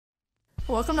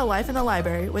Welcome to Life in the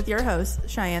Library with your hosts,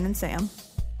 Shiann and Sam.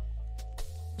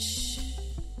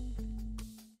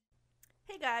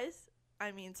 Hey guys,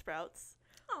 Sprouts.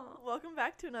 Aww. Welcome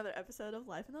back to another episode of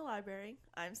Life in the Library.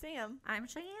 I'm Sam. I'm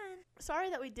Shiann. Sorry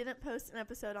that we didn't post an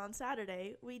episode on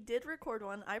Saturday. We did record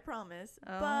one, I promise.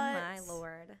 Oh but my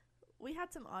lord. we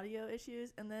had some audio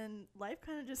issues, and then life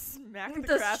kind of just smacked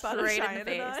the crap out of Shiann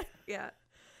and I. Yeah.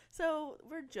 So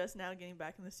we're just now getting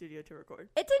back in the studio to record.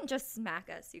 It didn't just smack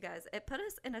us, you guys. It put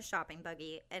us in a shopping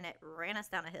buggy, and it ran us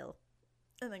down a hill.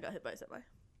 And then got hit by a semi.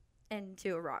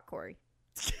 Into a rock quarry.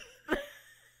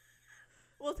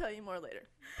 We'll tell you more later.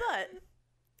 But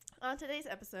on today's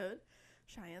episode,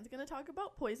 Shiann's going to talk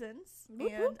about poisons,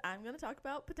 and I'm going to talk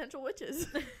about potential witches.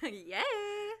 Yay!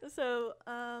 So,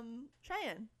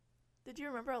 Shiann, did you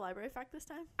remember a library fact this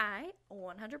time? I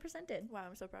 100% did. Wow,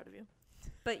 I'm so proud of you.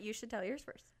 But you should tell yours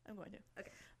first. I'm going to.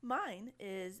 Okay. Mine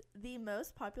is the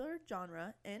most popular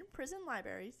genre in prison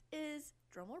libraries is,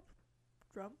 drum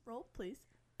roll, please.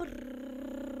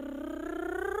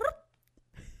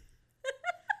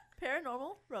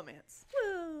 Paranormal romance.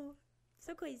 Woo!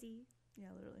 So crazy. Yeah,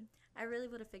 literally. I really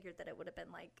would have figured that it would have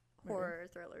been like Murder. horror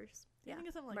thrillers. Yeah. I think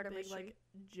of some Murder big, mystery.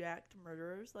 jacked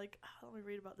murderers. Let me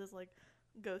read about this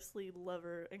ghostly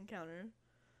lover encounter.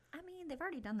 I mean, they've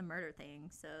already done the murder thing,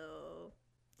 so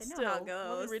they know Still, how it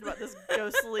goes. let me read about this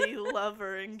ghostly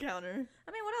lover encounter.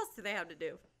 I mean, what else do they have to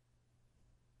do?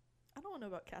 I don't want to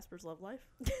know about Casper's love life.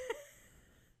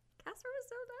 Casper was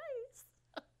so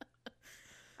nice.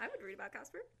 I would read about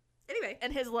Casper. Anyway.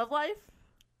 And his love life?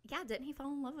 Yeah, didn't he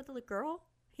fall in love with the girl?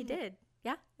 He did.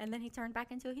 Yeah. And then he turned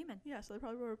back into a human. Yeah, so they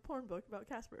probably wrote a porn book about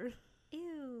Casper.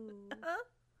 Ew.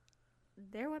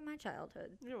 There went my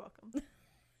childhood. You're welcome.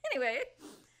 Anyway,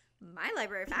 my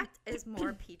library fact is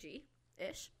more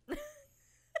PG-ish. Mine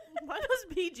was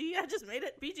PG. I just made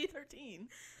it PG-13.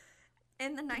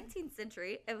 In the 19th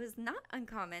century, it was not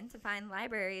uncommon to find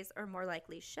libraries, or more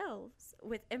likely shelves,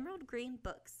 with emerald green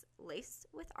books laced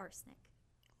with arsenic.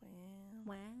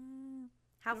 Wow.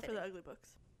 How Go for fitting. the ugly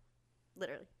books.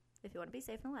 Literally. If you want to be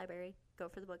safe in the library, go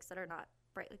for the books that are not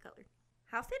brightly colored.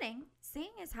 How fitting,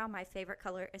 seeing as how my favorite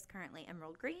color is currently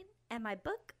emerald green, and my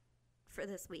book for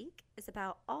this week is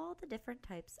about all the different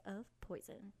types of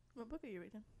poison. What book are you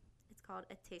reading? It's called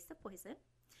A Taste of Poison,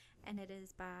 and it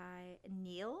is by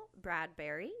Neil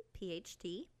Bradbury,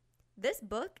 PhD. This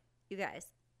book, you guys,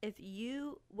 if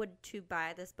you would to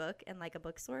buy this book in a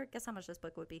bookstore, guess how much this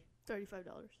book would be? $35.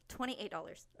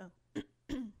 $28. Oh.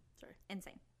 Sorry.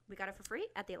 Insane. We got it for free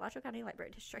at the Alachua County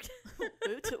Library District.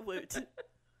 Woot.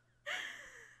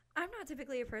 I'm not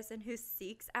typically a person who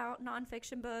seeks out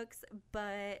nonfiction books,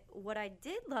 but what I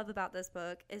did love about this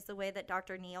book is the way that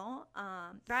Dr. Neil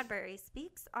Bradbury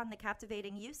speaks on the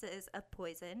captivating uses of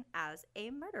poison as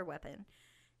a murder weapon.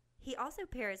 He also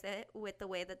pairs it with the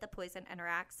way that the poison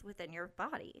interacts within your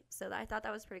body. So I thought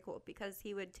that was pretty cool because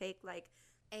he would take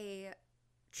a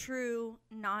true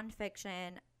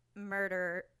nonfiction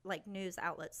murder news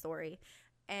outlet story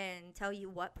and tell you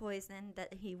what poison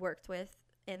that he worked with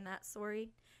in that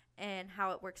story and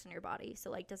how it works in your body.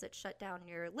 So does it shut down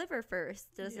your liver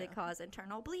first? Does it cause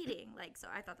internal bleeding? So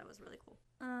I thought that was really cool.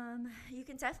 You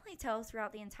can definitely tell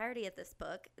throughout the entirety of this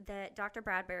book that Dr.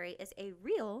 Bradbury is a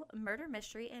real murder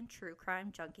mystery and true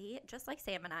crime junkie, just like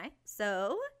Sam and I.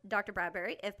 So, Dr.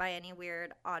 Bradbury, if by any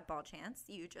weird oddball chance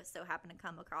you just so happen to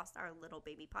come across our little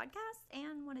baby podcast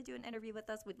and want to do an interview with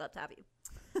us, we'd love to have you.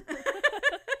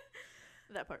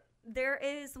 That part. There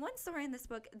is one story in this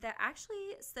book that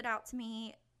actually stood out to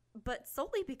me, but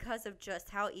solely because of just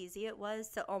how easy it was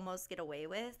to almost get away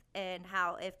with, and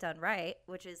how, if done right,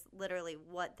 which is literally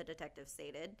what the detective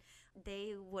stated,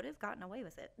 they would have gotten away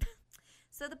with it.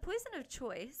 So the poison of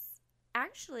choice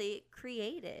actually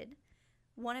created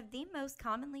one of the most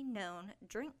commonly known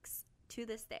drinks to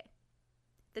this day.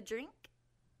 The drink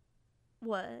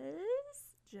was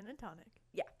Gin and tonic.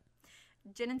 Yeah,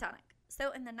 gin and tonic.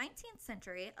 So in the 19th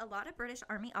century, a lot of British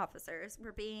Army officers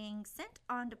were being sent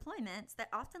on deployments that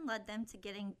often led them to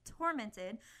getting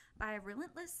tormented by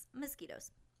relentless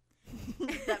mosquitoes.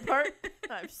 That part,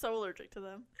 I'm so allergic to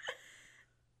them.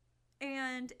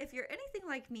 And if you're anything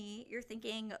like me, you're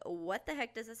thinking, what the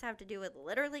heck does this have to do with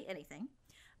literally anything?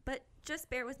 But just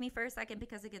bear with me for a second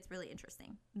because it gets really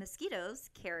interesting. Mosquitoes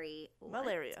carry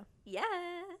malaria.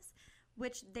 Yes.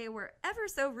 Which they were ever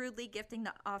so rudely gifting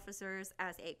the officers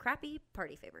as a crappy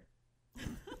party favor.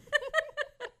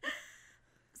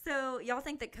 So y'all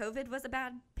think that COVID was a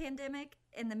bad pandemic?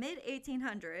 In the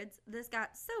mid-1800s, this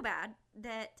got so bad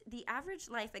that the average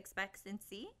life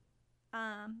expectancy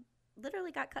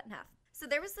literally got cut in half. So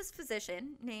there was this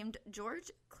physician named George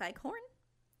Cleghorn,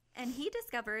 And he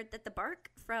discovered that the bark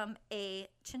from a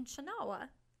chinchanawa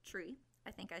tree,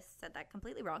 I think I said that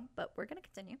completely wrong, but we're going to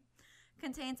continue,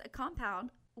 contains a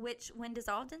compound which, when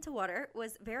dissolved into water,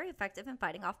 was very effective in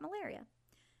fighting off malaria.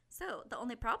 So the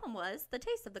only problem was the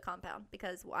taste of the compound,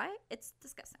 because why? It's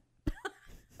disgusting.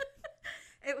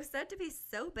 It was said to be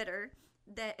so bitter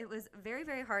that it was very,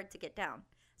 very hard to get down.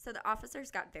 So the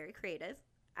officers got very creative,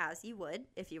 as you would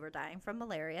if you were dying from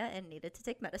malaria and needed to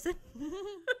take medicine,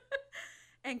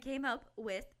 and came up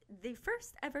with the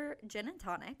first ever gin and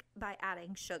tonic by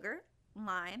adding sugar,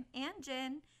 lime, and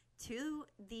gin to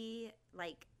the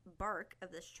bark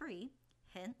of this tree,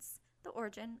 hence the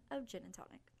origin of gin and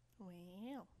tonic.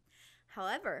 Wow.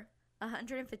 However,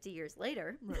 150 years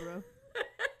later,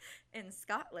 in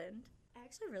Scotland, I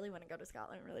actually really want to go to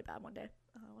Scotland really bad one day.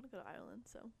 I want to go to Ireland,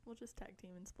 so we'll just tag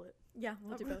team and split. Yeah,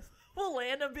 we'll do both. We'll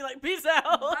land and be like, peace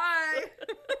out. Bye.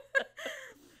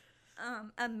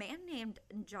 A man named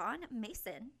John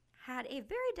Mason had a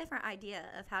very different idea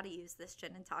of how to use this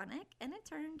gin and tonic, and it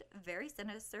turned very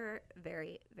sinister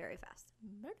very, very fast.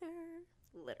 Murder.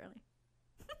 Literally.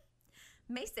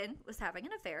 Mason was having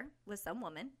an affair with some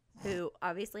woman who,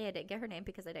 obviously, I didn't get her name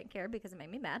because I didn't care because it made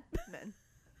me mad. Men.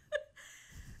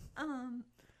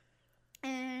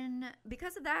 And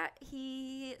because of that,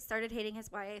 he started hating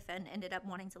his wife and ended up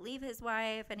wanting to leave his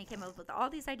wife, and he came up with all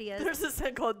these ideas. There's this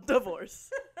thing called divorce.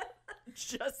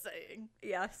 Just saying.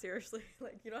 Yeah, seriously.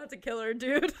 You don't have to kill her,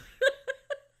 dude.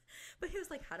 But he was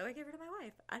like, how do I get rid of my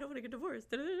wife? I don't want to get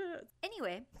divorced.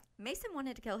 Anyway, Mason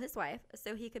wanted to kill his wife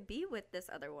so he could be with this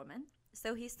other woman.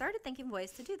 So he started thinking of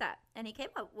ways to do that. And he came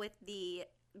up with the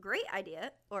great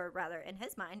idea, or rather, in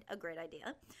his mind, a great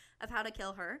idea, of how to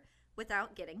kill her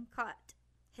without getting caught.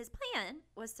 His plan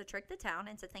was to trick the town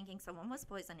into thinking someone was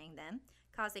poisoning them,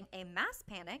 causing a mass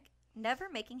panic, never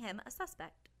making him a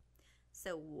suspect.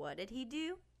 So what did he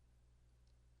do?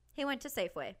 He went to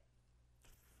Safeway.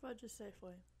 Fudge is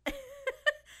Safeway.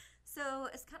 So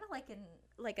it's kind of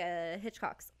like a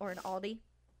Hitchcock's or an Aldi.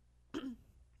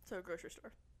 So a grocery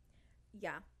store.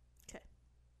 Yeah. Okay.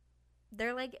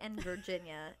 They're in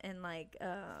Virginia and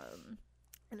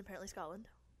and apparently Scotland.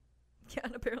 Yeah,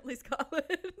 and apparently Scotland.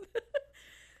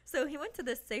 So he went to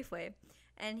this Safeway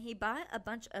and he bought a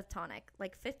bunch of tonic,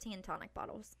 15 tonic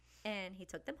bottles, and he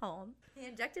took them home. He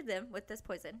injected them with this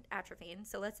poison, atropine.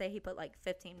 So let's say he put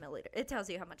 15 milliliters. It tells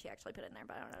you how much he actually put in there,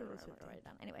 but I don't know. I'll write it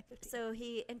down. Anyway, 15. So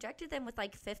he injected them with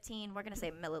 15, we're going to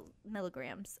say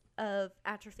milligrams of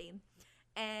atropine.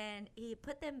 And he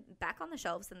put them back on the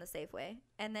shelves in the Safeway.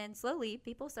 And then slowly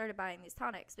people started buying these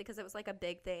tonics because it was a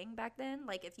big thing back then.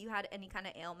 If you had any kind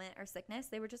of ailment or sickness,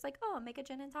 they were just oh, make a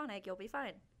gin and tonic. You'll be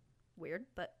fine. Weird,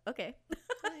 but okay.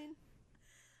 Fine.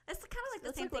 It's kind of the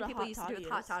That's same thing what a people hot used to do with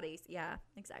toddy hot is. toddies. Yeah,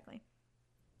 exactly.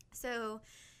 So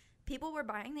people were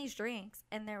buying these drinks,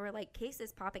 and there were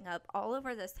cases popping up all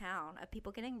over this town of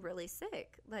people getting really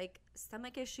sick,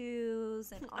 stomach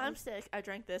issues and all I'm this. sick. I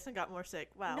drank this and got more sick.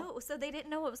 Wow. No, so they didn't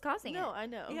know what was causing it. No, I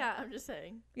know. Yeah. I'm just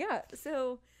saying. Yeah.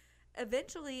 So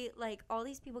eventually, all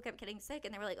these people kept getting sick,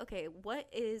 and they were okay, what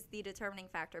is the determining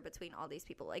factor between all these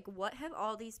people? What have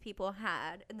all these people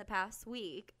had in the past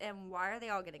week, and why are they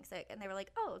all getting sick? And they were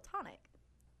oh, tonic.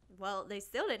 Well, they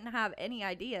still didn't have any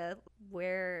idea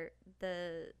where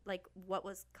what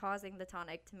was causing the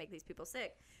tonic to make these people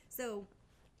sick. So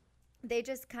they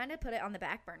just kind of put it on the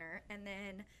back burner. And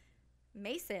then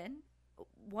Mason,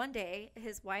 one day,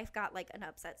 his wife got an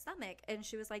upset stomach, and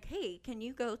she was hey, can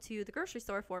you go to the grocery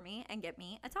store for me and get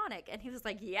me a tonic? And he was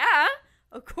yeah,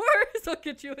 of course, I'll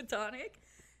get you a tonic.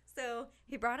 So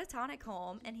he brought a tonic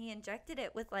home, and he injected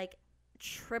it with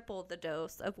triple the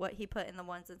dose of what he put in the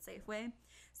ones in Safeway.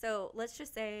 So let's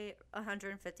just say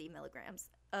 150 milligrams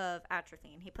of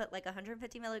atropine. He put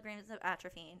 150 milligrams of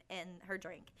atropine in her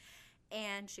drink,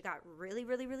 and she got really,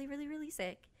 really, really, really, really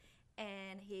sick.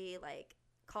 And he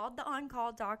called the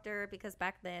on-call doctor, because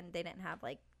back then they didn't have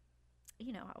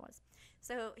you know how it was.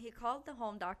 So he called the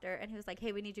home doctor, and he was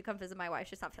hey, we need you to come visit my wife.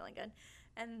 She's not feeling good.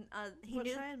 And what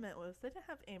Shiann meant was they didn't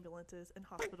have ambulances and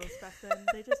hospitals back then.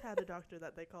 They just had a doctor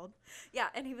that they called. Yeah,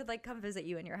 and he would come visit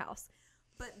you in your house.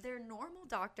 But their normal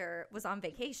doctor was on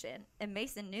vacation, and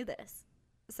Mason knew this.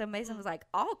 So Mason was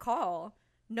I'll call.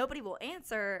 Nobody will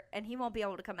answer, and he won't be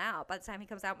able to come out. By the time he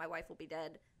comes out, my wife will be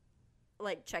dead.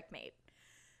 Checkmate.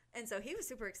 And so he was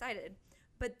super excited.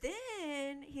 But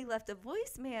then he left a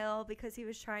voicemail because he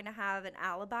was trying to have an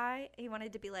alibi. He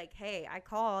wanted to be hey, I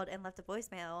called and left a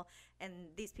voicemail, and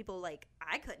these people,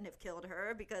 I couldn't have killed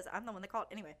her because I'm the one that called.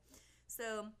 Anyway,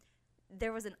 so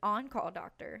there was an on-call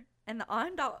doctor, and the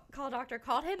on-call doctor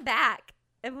called him back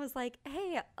and was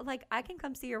hey, I can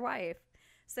come see your wife.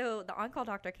 So the on-call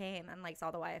doctor came and like saw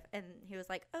the wife, and he was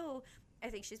like, oh, I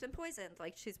think she's been poisoned.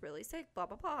 Like, she's really sick, blah,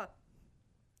 blah, blah.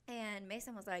 And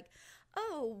Mason was like,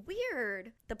 oh,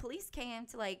 weird. The police came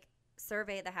to like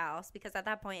survey the house because at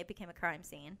that point it became a crime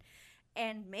scene.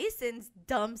 And Mason's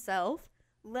dumb self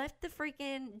left the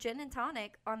freaking gin and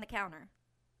tonic on the counter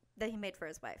that he made for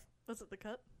his wife. Was it the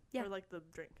cup? Yeah. Or like the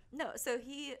drink? No, so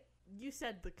he... You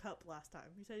said the cup last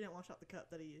time. You said you didn't wash out the cup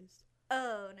that he used.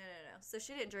 Oh, no. So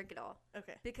she didn't drink it all.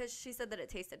 Okay. Because she said that it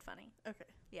tasted funny. Okay.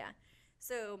 Yeah.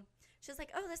 So she's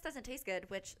like, oh, this doesn't taste good,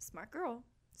 which, smart girl,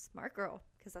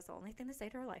 because that's the only thing to say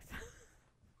to her life.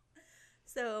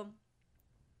 So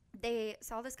they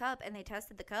saw this cup and they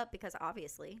tested the cup because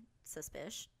obviously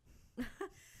suspicious.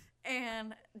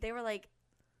 And they were like,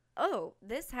 oh,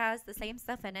 this has the same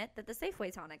stuff in it that the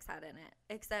Safeway tonics had in it,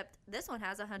 except this one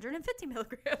has 150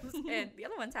 milligrams and the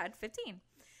other one's had 15.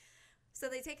 So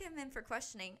they take him in for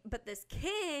questioning, but this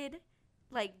kid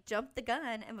like jumped the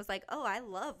gun and was like, oh, I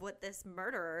love what this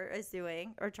murderer is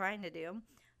doing or trying to do.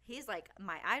 He's like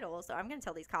my idol, so I'm going to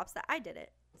tell these cops that I did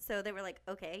it. So they were like,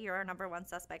 okay, you're our number one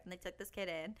suspect. And they took this kid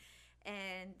in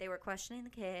and they were questioning the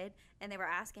kid and they were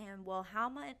asking him, well, how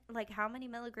many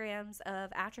milligrams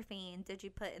of atropine did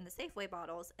you put in the Safeway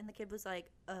bottles? And the kid was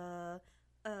like, I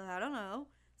don't know.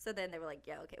 So then they were like,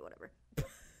 yeah, okay, whatever.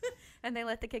 And they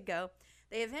let the kid go.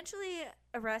 They eventually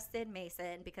arrested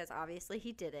Mason because obviously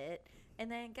he did it.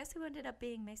 And then guess who ended up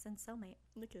being Mason's cellmate?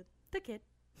 The kid. The kid.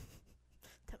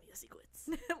 Tell me your secrets.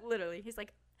 Literally. He's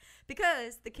like,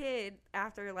 because the kid,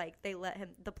 after like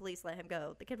the police let him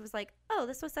go, the kid was like, oh,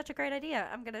 this was such a great idea.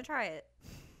 I'm going to try it.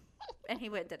 And he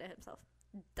went and did it himself.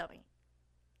 Dummy.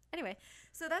 Anyway,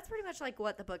 so that's pretty much like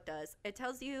what the book does. It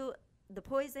tells you the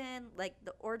poison, like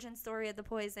the origin story of the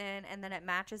poison, and then it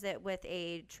matches it with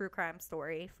a true crime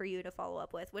story for you to follow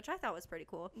up with, which I thought was pretty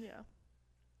cool. Yeah.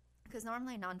 Because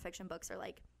normally nonfiction books are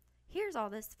like, here's all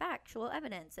this factual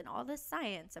evidence and all this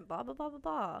science and blah, blah, blah, blah,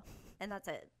 blah. And that's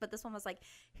it. But this one was like,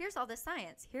 here's all this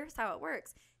science. Here's how it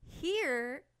works.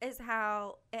 Here is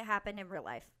how it happened in real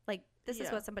life. Like, this is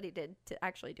what somebody did to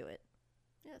actually do it.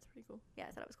 Yeah, it's pretty cool. Yeah,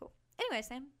 I thought it was cool. Anyway,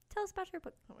 Sam, tell us about your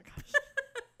book. Oh my gosh.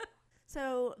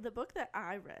 So the book that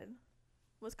I read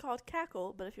was called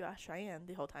Cackle, but if you ask Shiann,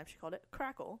 the whole time she called it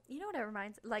Crackle. You know what it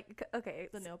reminds, like, okay.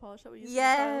 The nail polish that we used.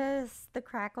 Yes, the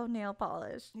Crackle nail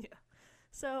polish. Yeah.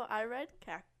 So I read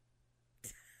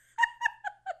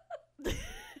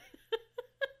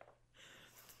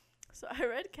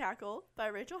Cackle by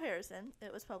Rachel Harrison.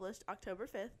 It was published October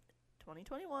 5th,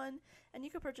 2021, and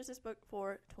you could purchase this book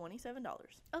for $27.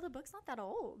 Oh, the book's not that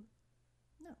old.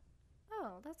 No.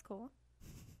 Oh, that's cool.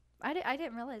 I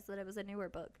didn't realize that it was a newer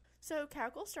book. So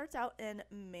Cackle starts out in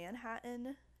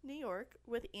Manhattan, New York,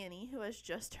 with Annie, who has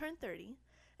just turned 30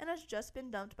 and has just been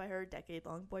dumped by her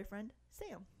decade-long boyfriend,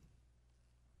 Sam.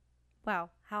 Wow,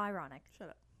 how ironic. Shut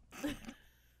up.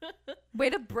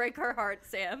 Way to break her heart,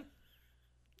 Sam.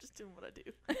 Just doing what I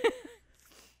do.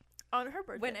 On her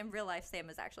birthday. When in real life, Sam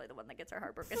is actually the one that gets her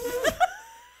heart broken.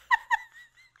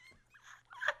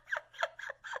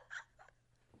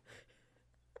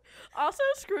 Also,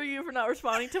 screw you for not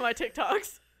responding to my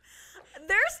TikToks.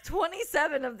 There's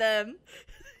 27 of them.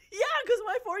 Yeah, because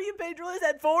my For You page really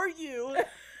said For You.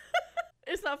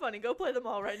 It's not funny. Go play them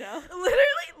all right now.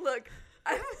 Literally, look.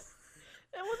 It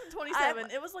wasn't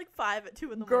 27. It was like 5 at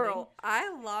 2 in the morning. Girl,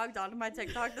 I logged onto my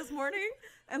TikTok this morning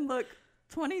and look,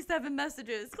 27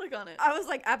 messages. Click on it. I was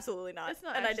like, absolutely not. It's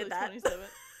not and actually I did that. 27.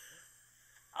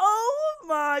 Oh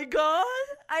my god.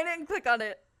 I didn't click on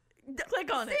it.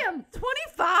 Click on it. Sam,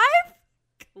 25?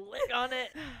 Click on it.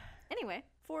 Anyway.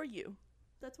 For You.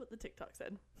 That's what the TikTok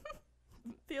said.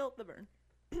 Feel the burn.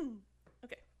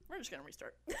 Okay, we're just going to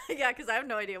restart. Yeah, because I have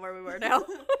no idea where we were now.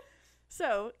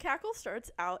 So, Cackle starts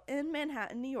out in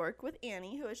Manhattan, New York with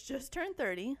Annie, who has just turned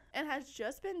 30 and has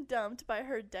just been dumped by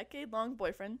her decade-long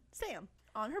boyfriend, Sam,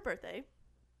 on her birthday,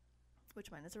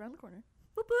 which mine is around the corner.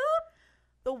 Boop, boop.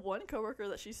 The one coworker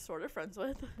that she's sort of friends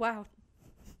with. Wow.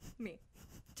 Me.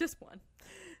 Just one.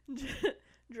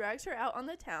 Drags her out on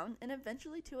the town and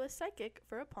eventually to a psychic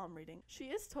for a palm reading. She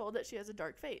is told that she has a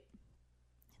dark fate.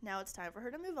 Now it's time for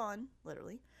her to move on,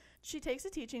 literally. She takes a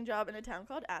teaching job in a town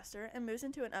called Astor and moves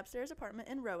into an upstairs apartment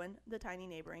in Rowan, the tiny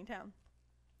neighboring town.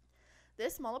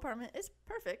 This small apartment is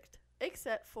perfect,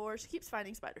 except for she keeps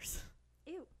finding spiders.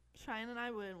 Ew. Shiann and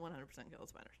I would 100% kill the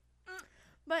spiders.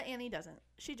 But Annie doesn't.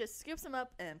 She just scoops them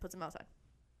up and puts them outside.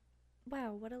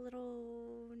 Wow, what a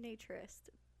little naturist.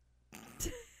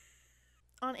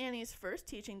 On Annie's first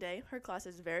teaching day, her class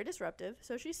is very disruptive,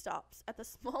 so she stops at the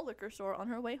small liquor store on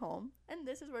her way home, and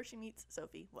this is where she meets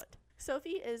Sophie.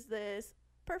 Sophie is this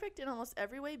perfect in almost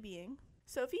every way being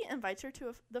Sophie invites her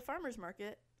to the farmer's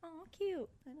market. Oh, cute.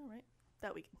 I know, right?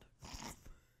 That weekend.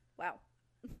 Wow.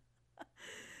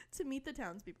 To meet the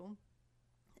townspeople.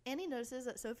 Annie notices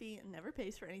that Sophie never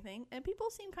pays for anything, and people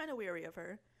seem kind of weary of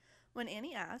her. When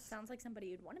Annie asks... Sounds like somebody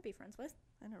you'd want to be friends with.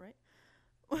 I know,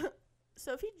 right?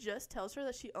 Sophie just tells her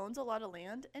that she owns a lot of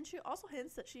land, and she also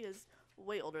hints that she is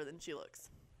way older than she looks.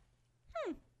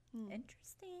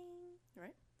 Interesting.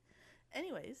 Right?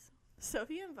 Anyways,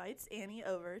 Sophie invites Annie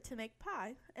over to make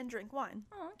pie and drink wine.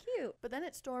 Oh, cute. But then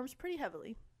it storms pretty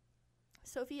heavily.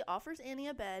 Sophie offers Annie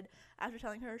a bed after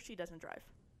telling her she doesn't drive.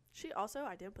 She also,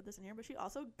 I didn't put this in here, but she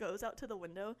also goes out to the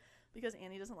window because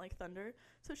Annie doesn't like thunder.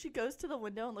 So she goes to the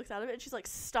window and looks out of it, and she's like,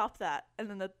 stop that. And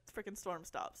then the freaking storm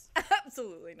stops.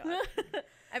 Absolutely not.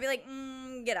 I'd be like,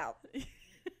 get out.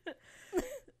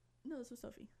 No, this was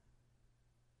Sophie.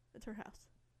 It's her house.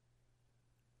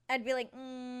 I'd be like,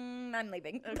 I'm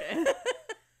leaving. Okay.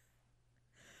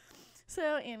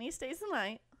 So Annie stays the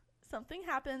night. Something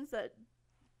happens that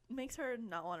makes her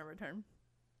not want to return.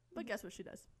 But guess what she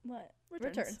does? What?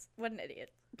 Returns. What an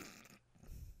idiot.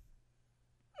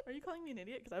 Are you calling me an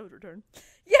idiot? Because I would return.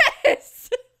 Yes!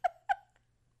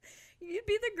 You'd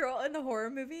be the girl in the horror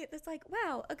movie that's like,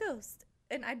 wow, a ghost.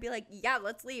 And I'd be like, yeah,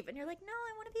 let's leave. And you're like, no,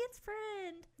 I want to be its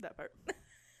friend. That part.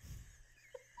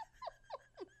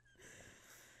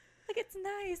 Like, it's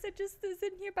nice. It just is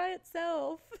in here by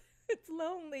itself. It's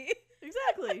lonely.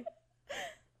 Exactly.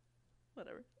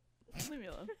 Whatever. Leave me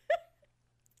alone.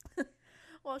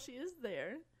 While she is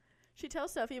there, she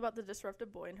tells Sophie about the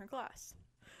disruptive boy in her class.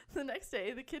 The next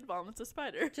day, the kid vomits a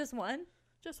spider. Just one?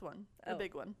 Just one. A Oh.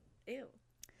 big one. Ew.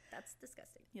 That's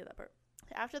disgusting. Yeah, that part.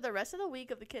 After the rest of the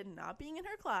week of the kid not being in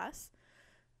her class,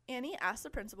 Annie asks the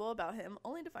principal about him,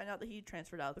 only to find out that he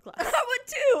transferred out of the class. I would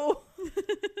too!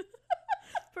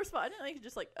 First of all, I didn't know you could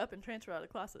just, like, up and transfer out of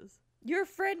classes. Your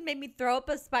friend made me throw up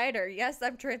a spider. Yes,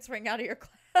 I'm transferring out of your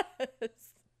class.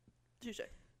 Touche.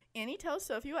 Annie tells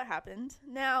Sophie what happened.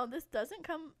 Now, this doesn't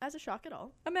come as a shock at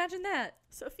all. Imagine that.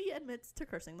 Sophie admits to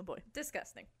cursing the boy.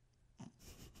 Disgusting.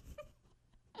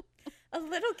 A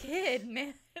little kid,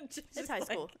 man. It's high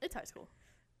school. It's high school.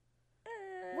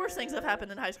 Worse things have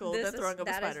happened in high school than throwing up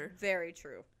a spider. That is very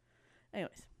true.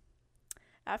 Anyways.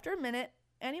 After a minute,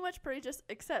 Annie much pretty just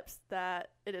accepts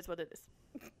that it is what it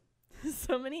is.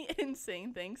 So many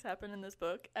insane things happen in this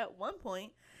book. At one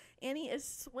point, Annie is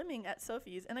swimming at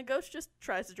Sophie's, and a ghost just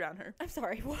tries to drown her. I'm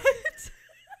sorry, what?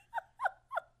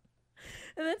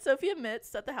 And then Sophie admits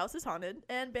that the house is haunted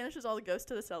and banishes all the ghosts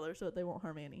to the cellar so that they won't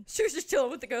harm Annie. She was just chilling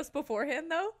with the ghost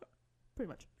beforehand, though? Pretty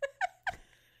much.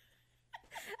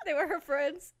 They were her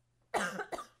friends.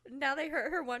 Now they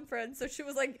hurt her one friend, so she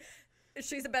was like,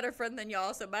 she's a better friend than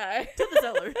y'all, so bye. To the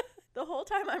cellar. The whole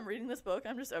time I'm reading this book,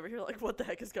 I'm just over here like, what the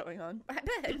heck is going on? I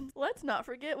bet. Let's not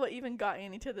forget what even got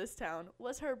Annie to this town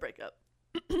was her breakup.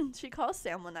 She calls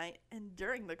Sam one night, and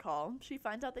during the call, she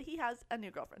finds out that he has a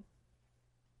new girlfriend.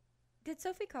 Did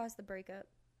Sophie cause the breakup?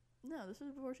 No, this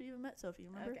was before she even met Sophie,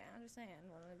 remember? Okay, I'm just saying.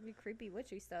 Well, it'd be creepy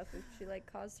witchy stuff if she, like,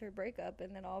 caused her breakup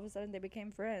and then all of a sudden they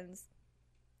became friends.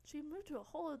 She moved to a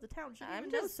whole other town. She didn't I'm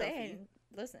even know just Sophie. saying.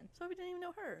 Listen. Sophie didn't even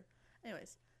know her.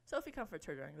 Anyways, Sophie comforts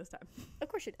her during this time. Of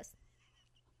course she does.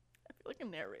 I feel like a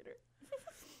narrator.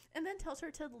 And then tells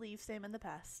her to leave Sam in the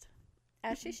past.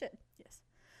 As she should. Yes.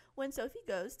 When Sophie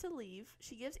goes to leave,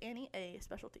 she gives Annie a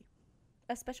specialty.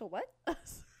 A special what?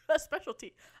 A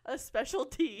specialty. A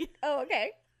specialty. Oh,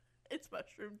 okay. It's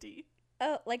mushroom tea.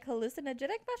 Oh, like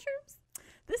hallucinogenic mushrooms?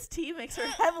 This tea makes her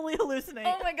heavily hallucinate.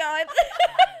 Oh my god.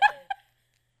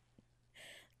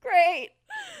 Great.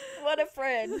 What a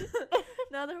friend.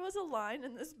 Now, there was a line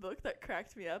in this book that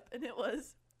cracked me up, and it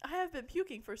was, I have been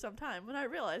puking for some time, when I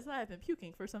realized I have been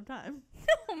puking for some time.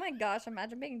 Oh my gosh,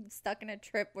 imagine being stuck in a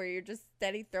trip where you're just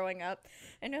steady throwing up,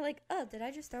 and you're like, oh, did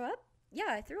I just throw up? Yeah,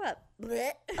 I threw up.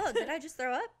 Blech. Oh, did I just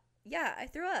throw up? Yeah, I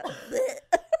threw up.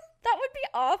 That would be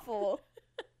awful.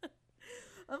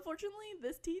 Unfortunately,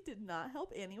 this tea did not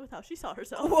help Annie with how she saw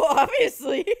herself. Well,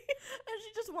 obviously. And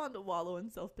she just wanted to wallow in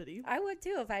self-pity. I would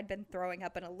too if I'd been throwing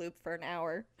up in a loop for an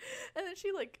hour. And then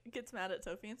she, like, gets mad at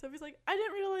Sophie, and Sophie's like, I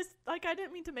didn't realize, like, I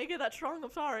didn't mean to make it that strong.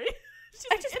 I'm sorry. She's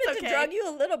I like, just it's meant okay. to drug you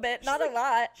a little bit, not like, a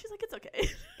lot. She's like, it's okay.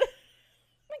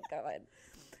 My god.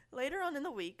 Later on in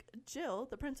the week, Jill,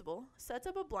 the principal, sets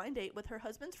up a blind date with her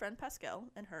husband's friend Pascal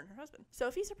and her husband.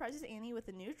 Sophie surprises Annie with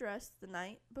a new dress the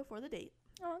night before the date.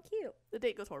 Oh, cute. The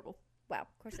date goes horrible. Wow,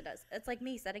 of course it does. It's like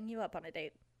me setting you up on a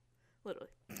date. Literally.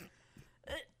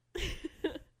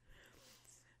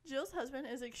 Jill's husband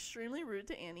is extremely rude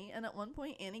to Annie, and at one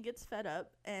point Annie gets fed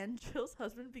up, and Jill's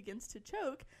husband begins to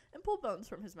choke and pull bones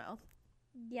from his mouth.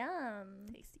 Yum.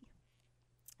 Tasty.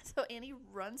 So Annie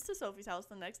runs to Sophie's house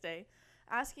the next day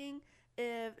asking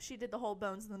if she did the whole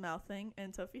bones in the mouth thing,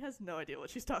 and Sophie has no idea what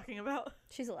she's talking about.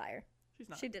 She's a liar. She's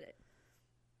not. She did it.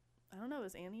 I don't know.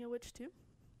 Is Annie a witch too?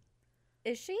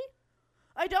 Is she?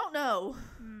 I don't know.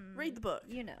 Read the book.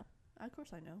 You know. Of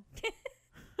course I know.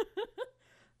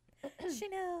 She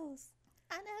knows.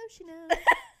 I know she knows.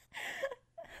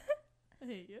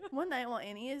 Hey, yeah. One night while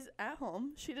Annie is at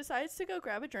home, she decides to go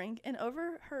grab a drink and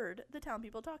overheard the town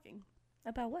people talking.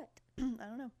 About what? I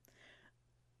don't know.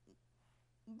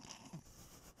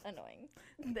 Annoying.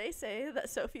 They say that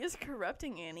Sophie is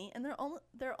corrupting Annie, and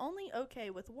they're only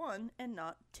okay with one and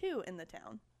not two in the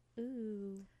town.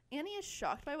 Ooh. Annie is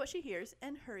shocked by what she hears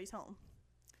and hurries home.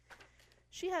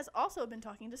 She has also been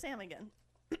talking to Sam again.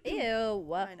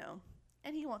 Ew. I know.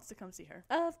 And he wants to come see her.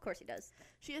 Of course he does.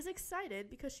 She is excited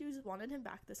because she's wanted him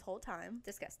back this whole time.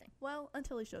 Disgusting. Well,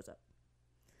 until he shows up.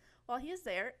 While he is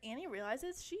there, Annie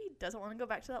realizes she doesn't want to go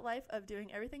back to that life of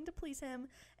doing everything to please him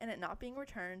and it not being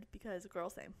returned because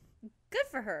girls say. Good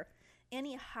for her.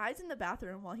 Annie hides in the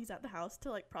bathroom while he's at the house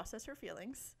to process her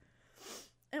feelings.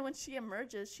 And when she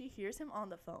emerges, she hears him on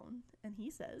the phone and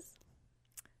he says,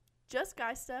 "Just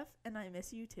guy stuff and I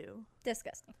miss you too."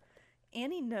 Disgusting.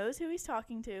 Annie knows who he's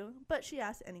talking to, but she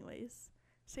asks anyways.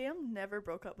 Sam never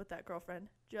broke up with that girlfriend,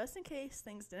 just in case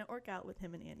things didn't work out with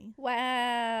him and Annie.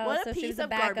 Wow. What a so she piece was a of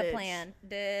backup garbage. plan.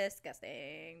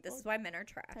 Disgusting. This is why men are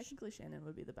trash. Technically, Shiann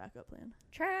would be the backup plan.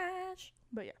 Trash.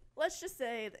 But yeah, let's just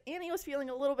say that Annie was feeling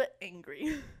a little bit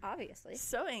angry. Obviously.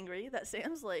 So angry that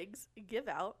Sam's legs give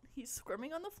out, he's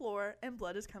squirming on the floor, and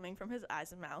blood is coming from his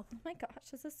eyes and mouth. Oh my gosh,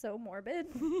 this is so morbid.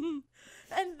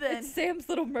 And then It's Sam's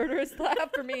little murderous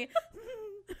laugh for me.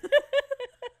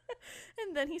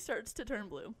 and then he starts to turn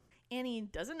blue. Annie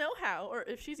doesn't know how or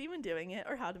if she's even doing it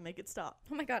or how to make it stop.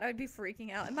 Oh my god, I'd be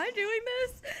freaking out. Am I doing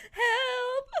this?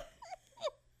 Help!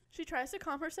 She tries to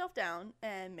calm herself down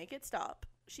and make it stop.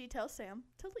 She tells Sam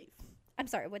to leave. I'm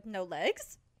sorry, with no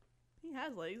legs? He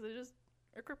has legs, they just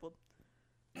are crippled.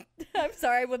 I'm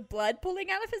sorry, with blood pulling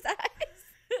out of his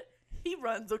eyes? He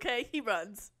runs, okay? He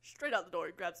runs. Straight out the door,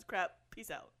 he grabs his crap,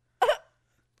 peace out.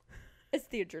 It's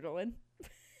the adrenaline.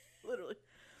 Literally.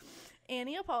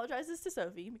 Annie apologizes to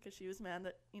Sophie because she was mad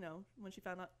that, when she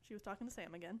found out she was talking to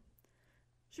Sam again.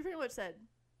 She pretty much said,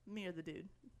 "Me or the dude."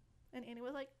 And Annie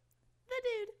was like, "The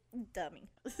dude." Dummy.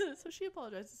 So she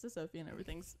apologizes to Sophie and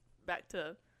everything's back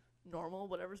to normal,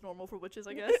 whatever's normal for witches,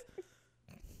 I guess.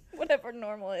 Whatever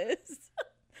normal is.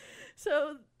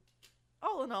 So,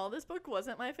 all in all, this book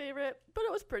wasn't my favorite, but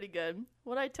it was pretty good.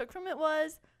 What I took from it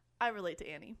was, I relate to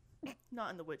Annie.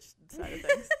 Not in the witch side of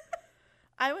things.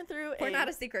 I went through We're not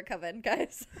a secret coven,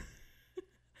 guys.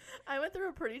 I went through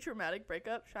a pretty traumatic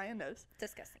breakup, Shiann knows.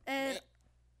 Disgusting. And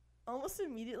almost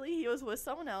immediately he was with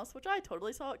someone else, which I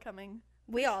totally saw it coming.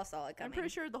 We all saw it coming. I'm pretty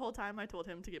sure the whole time I told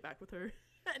him to get back with her.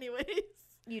 Anyways.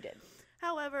 You did.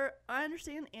 However, I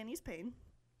understand Annie's pain.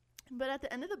 But at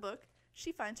the end of the book,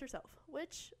 she finds herself.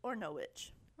 Witch or no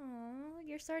witch. Aw,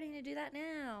 you're starting to do that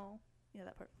now. Yeah,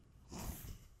 that part.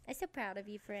 I'm so proud of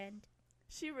you, friend.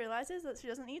 She realizes that she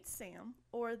doesn't need Sam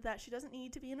or that she doesn't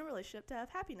need to be in a relationship to have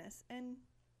happiness. And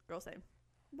girls say.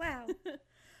 Wow.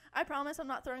 I promise I'm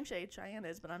not throwing shade. Shiann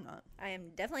is, but I'm not. I am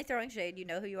definitely throwing shade. You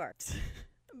know who you are.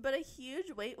 But a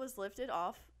huge weight was lifted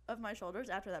off of my shoulders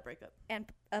after that breakup. And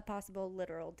a possible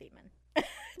literal demon.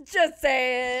 Just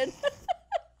saying.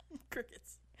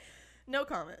 Crickets. No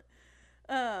comment.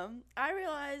 I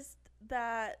realized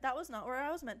that was not where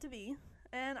I was meant to be.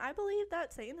 And I believe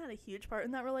that Satan had a huge part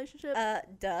in that relationship.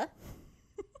 Duh.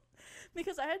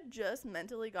 Because I had just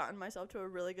mentally gotten myself to a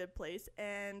really good place.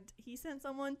 And he sent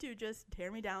someone to just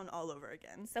tear me down all over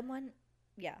again. Someone,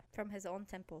 yeah, from his own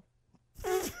temple.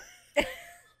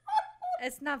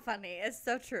 It's not funny. It's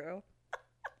so true.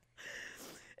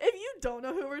 If you don't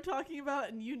know who we're talking about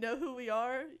and you know who we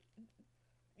are,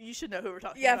 you should know who we're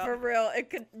talking Yeah, about. for real. It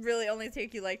could really only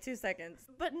take you like 2 seconds.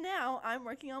 But now I'm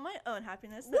working on my own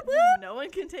happiness that Whoop, whoop. no one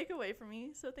can take away from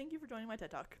me. So thank you for joining my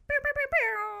TED Talk.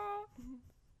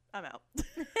 I'm out.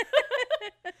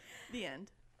 The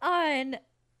end. On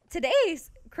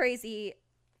today's crazy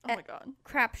Oh my god.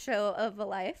 crap show of a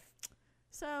life.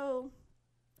 So,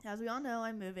 as we all know,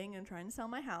 I'm moving and trying to sell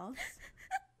my house.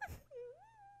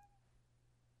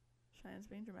 Shiann's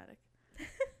being dramatic.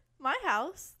 My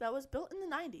house that was built in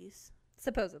the 90s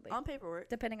Supposedly. on paperwork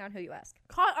Depending on who you ask.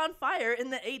 caught on fire in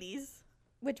the 80s.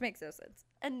 Which makes no sense.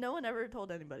 And no one ever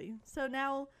told anybody. So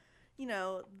now,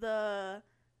 the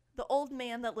old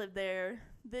man that lived there,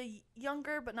 the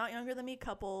younger but not younger than me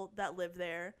couple that lived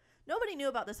there, nobody knew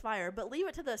about this fire, but leave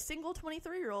it to the single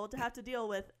 23-year-old to have to deal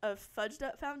with a fudged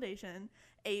up foundation,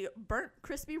 a burnt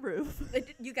crispy roof.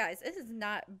 You guys, it is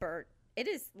not burnt. It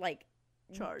is like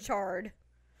Charred. Charred.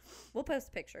 We'll post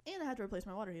a picture. And I had to replace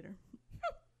my water heater.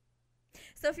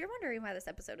 So if you're wondering why this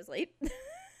episode is late,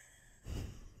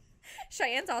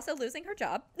 Cheyenne's also losing her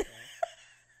job.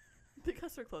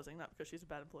 Because they're closing, not because she's a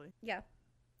bad employee. Yeah,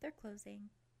 they're closing.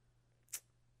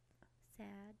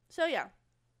 Sad. So, yeah.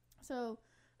 So,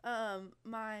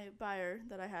 my buyer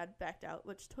that I had backed out,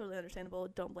 which totally understandable.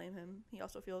 Don't blame him. He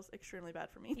also feels extremely bad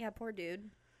for me. Yeah, poor dude.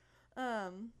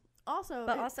 Also,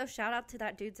 But also shout out to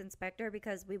that dude's inspector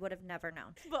because we would have never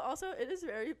known. But also, it is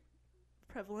very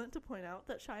prevalent to point out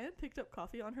that Shiann picked up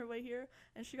coffee on her way here,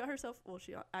 and she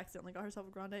accidentally got herself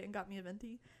a grande and got me a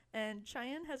venti. And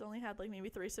Shiann has only had like maybe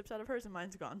 3 sips out of hers, and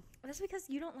mine's gone. That's because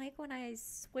you don't like when I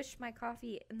swish my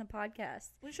coffee in the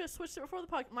podcast. We should have switched it before the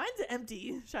podcast. Mine's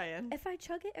empty, Shiann. If I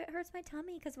chug it, it hurts my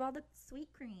tummy because of all the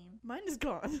sweet cream. Mine is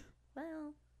gone.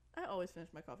 Well, I always finish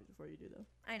my coffee before you do, though.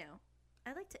 I know.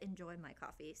 I like to enjoy my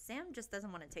coffee. Sam just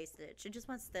doesn't want to taste it. She just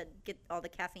wants to get all the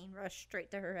caffeine rush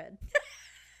straight to her head.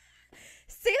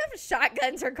 Sam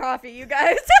shotguns her coffee, you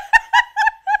guys.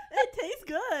 It tastes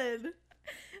good.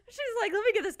 She's like, let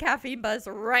me get this caffeine buzz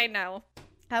right now.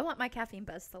 I want my caffeine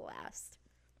buzz to last.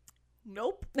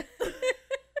 Nope.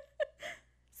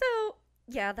 So,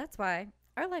 yeah, that's why.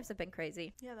 Our lives have been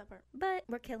crazy. Yeah, that part. But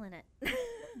we're killing it.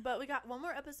 But we got one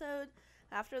more episode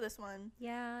after this one.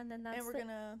 Yeah, and then that's and we're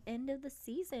gonna end of the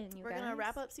season, you We're guys. gonna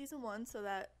wrap up season 1 so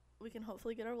that we can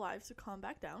hopefully get our lives to calm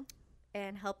back down.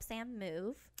 And help Sam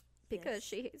move. Because Yes.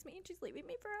 she hates me and she's leaving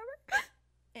me forever.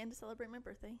 And to celebrate my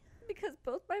birthday. Because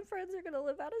both my friends are going to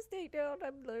live out of state now. And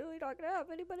I'm literally not going to have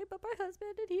anybody but my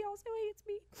husband. And he also hates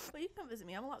me. Well, you can come visit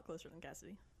me. I'm a lot closer than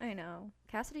Cassidy. I know.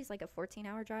 Cassidy's like a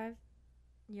 14-hour drive.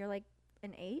 You're like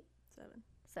an 8? 7.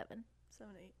 7.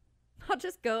 7, 8. I'll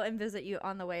just go and visit you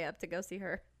on the way up to go see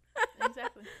her.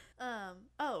 Exactly.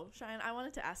 Oh, Shiann, I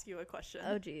wanted to ask you a question.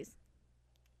 Oh, geez.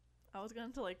 I was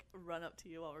going to like run up to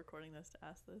you while recording this to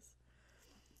ask this.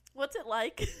 What's it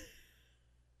like?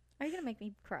 Are you going to make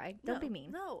me cry? Don't be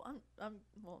mean. No, I'm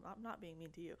not being mean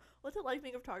to you. What's it like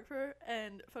being a photographer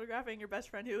and photographing your best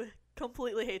friend who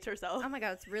completely hates herself? Oh my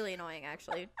God, it's really annoying,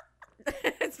 actually.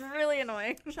 It's really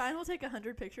annoying. Shiann will take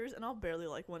 100 pictures and I'll barely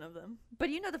like one of them. But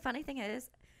you know, the funny thing is,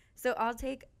 so I'll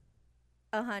take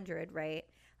 100, right?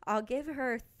 I'll give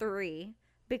her 3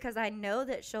 because I know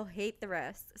that she'll hate the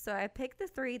rest. So I pick the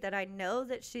 3 that I know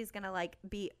that she's going to like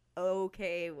be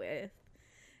okay with.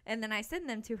 And then I send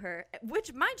them to her,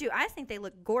 which, mind you, I think they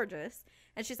look gorgeous.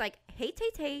 And she's like, hate,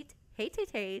 hate, hate, hate, hate,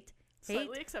 hate,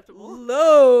 Slightly hate, acceptable.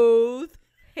 loathe,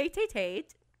 hate, hate,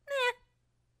 hate, meh.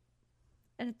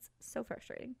 And it's so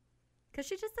frustrating because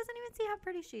she just doesn't even see how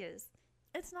pretty she is.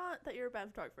 It's not that you're a bad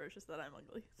photographer. It's just that I'm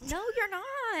ugly. No, you're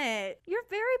not. You're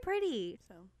very pretty.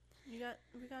 So, we got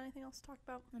anything else to talk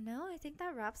about? No, I think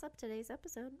that wraps up today's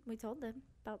episode. We told them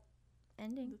about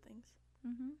ending. The things.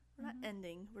 Mm-hmm. We're not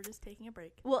ending. We're just taking a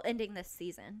break. Well, ending this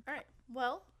season. All right.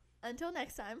 Well, until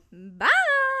next time. Bye.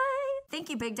 Thank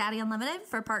you, Big Daddy Unlimited,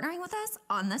 for partnering with us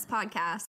on this podcast.